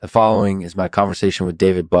The following is my conversation with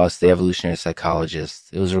David Buss, the evolutionary psychologist.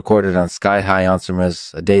 It was recorded on Sky High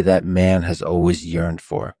Oncermas, a day that man has always yearned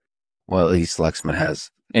for. Well, at least Lexman has.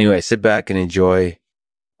 Anyway, sit back and enjoy.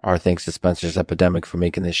 Our thanks to Spencer's Epidemic for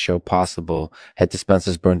making this show possible. Head to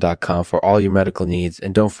spencersburn.com for all your medical needs,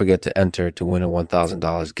 and don't forget to enter to win a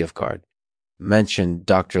 $1,000 gift card. Mention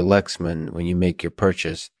Dr. Lexman when you make your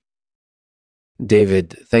purchase.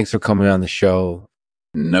 David, thanks for coming on the show.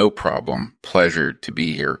 No problem. Pleasure to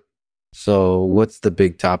be here. So, what's the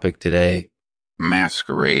big topic today?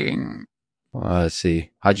 Masquerading. Let's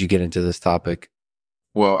see. How'd you get into this topic?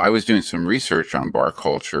 Well, I was doing some research on bar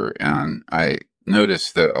culture, and I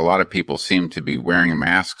noticed that a lot of people seem to be wearing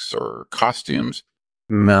masks or costumes.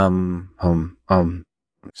 So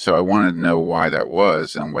I wanted to know why that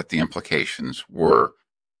was and what the implications were.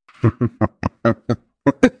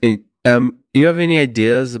 You have any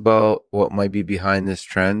ideas about what might be behind this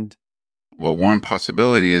trend? Well, one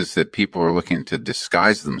possibility is that people are looking to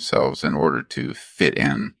disguise themselves in order to fit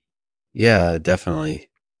in. Yeah, definitely.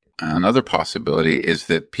 Another possibility is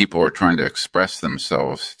that people are trying to express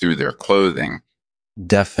themselves through their clothing.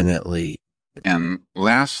 Definitely. And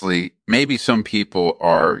lastly, maybe some people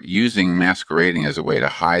are using masquerading as a way to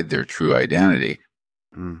hide their true identity.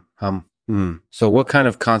 So what kind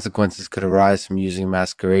of consequences could arise from using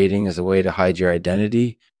masquerading as a way to hide your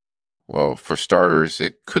identity? Well, for starters,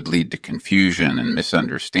 it could lead to confusion and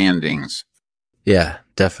misunderstandings. Yeah,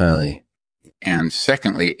 definitely. And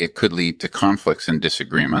secondly, it could lead to conflicts and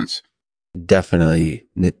disagreements. Definitely.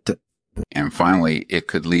 And finally, it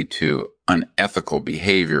could lead to unethical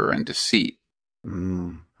behavior and deceit.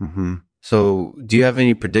 Mm-hmm. So, do you have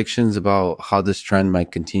any predictions about how this trend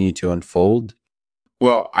might continue to unfold?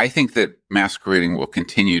 Well, I think that masquerading will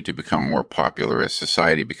continue to become more popular as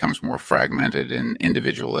society becomes more fragmented and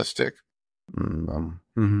individualistic.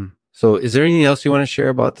 So, is there anything else you want to share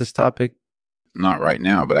about this topic? Not right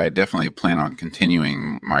now, but I definitely plan on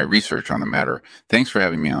continuing my research on the matter. Thanks for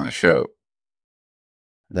having me on the show.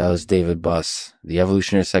 That was David Buss, the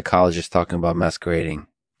evolutionary psychologist, talking about masquerading.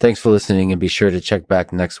 Thanks for listening, and be sure to check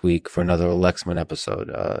back next week for another Lexman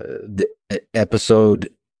episode.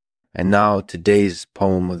 And now today's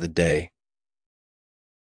poem of the day.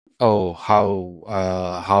 Oh, how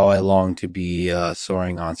I long to be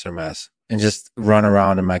soaring Oncermas and just run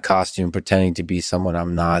around in my costume pretending to be someone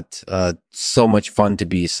I'm not. So much fun to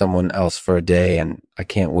be someone else for a day, and I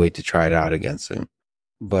can't wait to try it out again soon.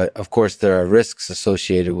 But of course, there are risks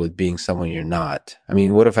associated with being someone you're not. I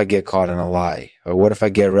mean, what if I get caught in a lie? Or what if I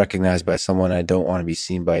get recognized by someone I don't want to be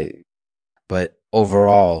seen by? But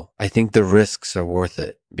overall, I think the risks are worth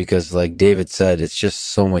it because, like David said, it's just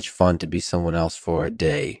so much fun to be someone else for a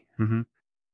day.